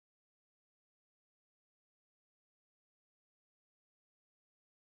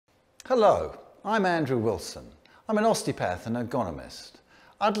Hello, I'm Andrew Wilson. I'm an osteopath and ergonomist.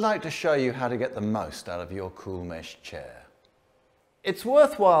 I'd like to show you how to get the most out of your CoolMesh chair. It's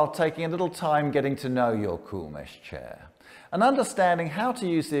worthwhile taking a little time getting to know your CoolMesh chair and understanding how to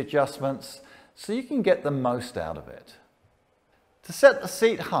use the adjustments so you can get the most out of it. To set the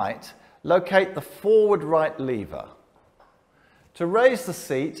seat height, locate the forward right lever. To raise the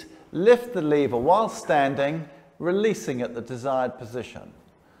seat, lift the lever while standing, releasing at the desired position.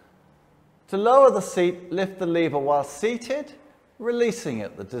 To lower the seat, lift the lever while seated, releasing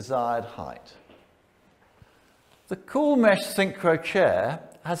at the desired height. The CoolMesh Synchro chair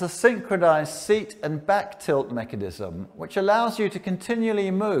has a synchronized seat and back tilt mechanism which allows you to continually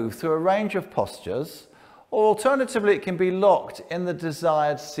move through a range of postures, or alternatively it can be locked in the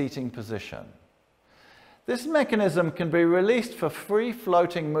desired seating position. This mechanism can be released for free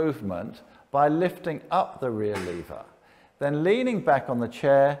floating movement by lifting up the rear lever, then leaning back on the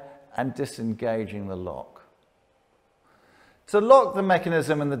chair and disengaging the lock. To lock the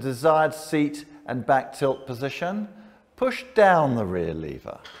mechanism in the desired seat and back tilt position, push down the rear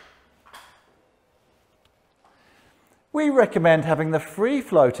lever. We recommend having the free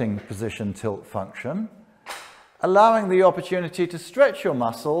floating position tilt function, allowing the opportunity to stretch your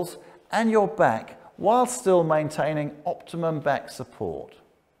muscles and your back while still maintaining optimum back support.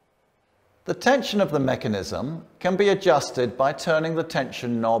 The tension of the mechanism can be adjusted by turning the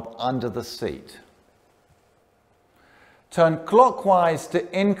tension knob under the seat. Turn clockwise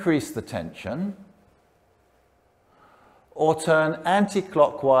to increase the tension, or turn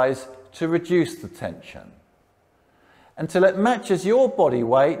anti-clockwise to reduce the tension, until it matches your body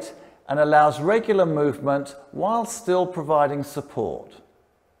weight and allows regular movement while still providing support.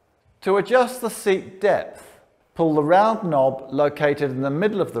 To adjust the seat depth, pull the round knob located in the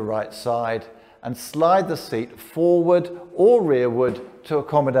middle of the right side and slide the seat forward or rearward to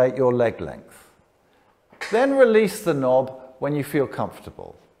accommodate your leg length. Then release the knob when you feel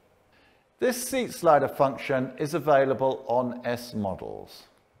comfortable. This seat slider function is available on S models.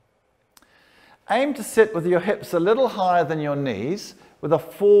 Aim to sit with your hips a little higher than your knees with a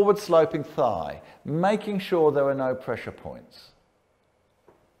forward sloping thigh, making sure there are no pressure points.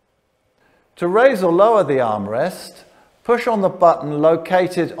 To raise or lower the armrest, push on the button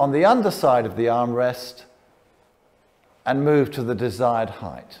located on the underside of the armrest and move to the desired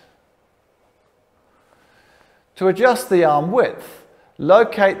height. To adjust the arm width,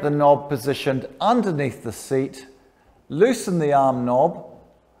 locate the knob positioned underneath the seat, loosen the arm knob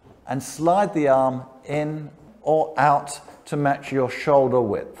and slide the arm in or out to match your shoulder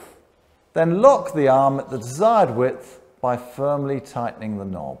width. Then lock the arm at the desired width by firmly tightening the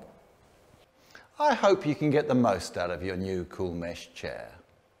knob. I hope you can get the most out of your new CoolMesh chair.